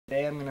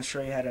Today I'm going to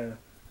show you how to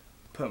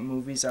put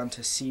movies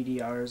onto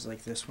CDRs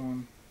like this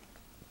one.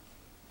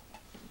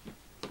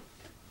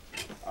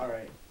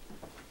 Alright.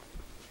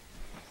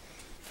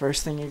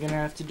 First thing you're going to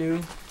have to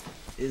do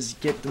is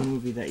get the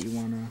movie that you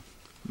want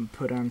to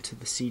put onto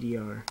the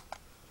CDR.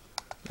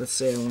 Let's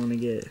say I want to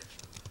get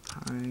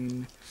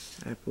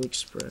Pineapple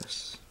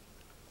Express.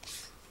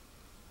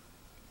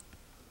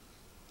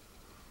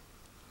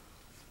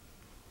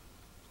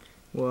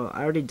 Well,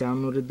 I already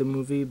downloaded the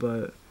movie,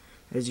 but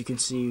as you can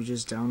see, you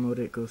just download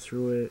it, go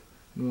through it,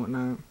 and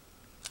whatnot.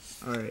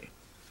 Alright.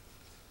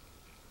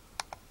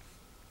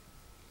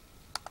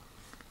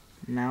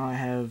 Now I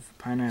have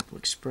Pineapple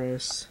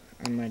Express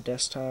on my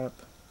desktop,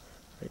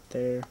 right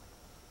there.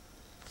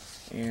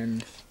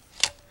 And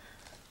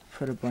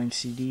put a blank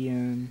CD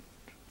in.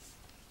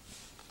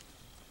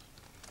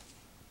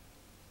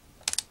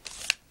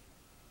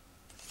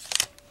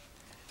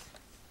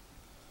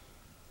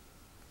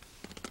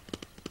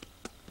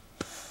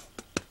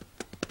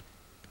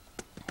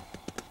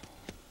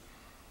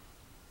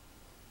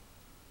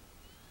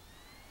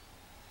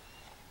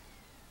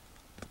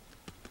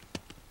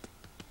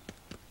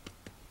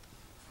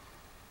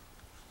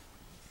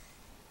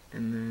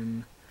 And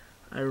then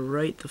I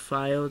write the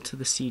file to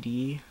the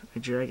CD. I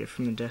drag it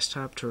from the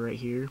desktop to right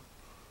here.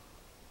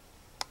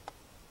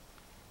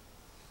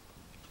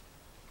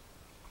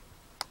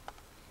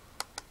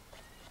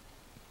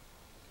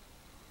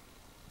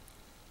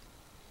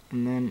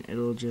 And then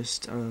it'll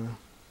just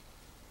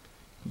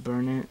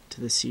burn it to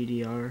the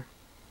CDR.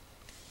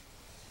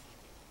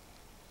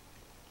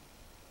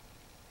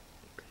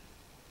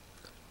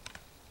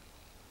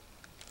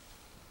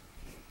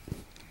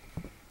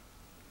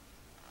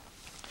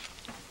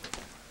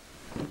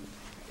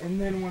 And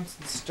then once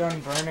it's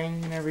done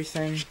burning and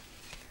everything,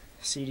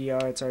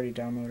 CDR, it's already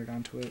downloaded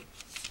onto it.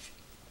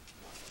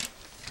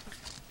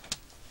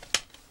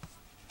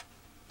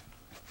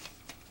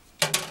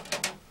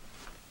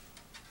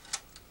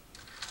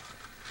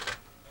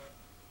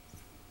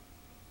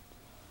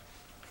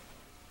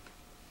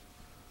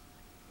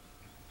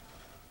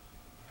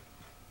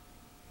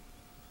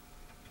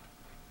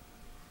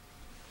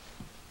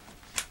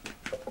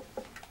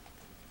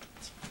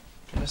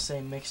 Say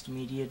mixed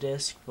media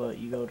disc, but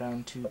you go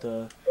down to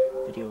the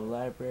video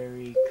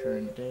library,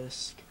 current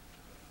disc,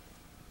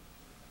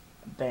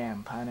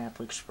 bam,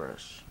 Pineapple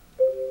Express.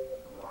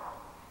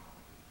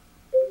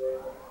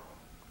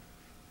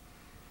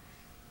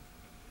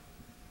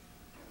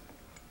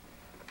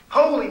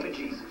 Holy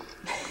bejesus.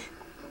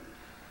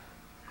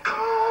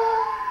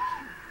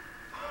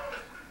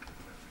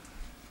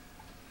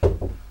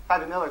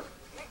 Private Miller.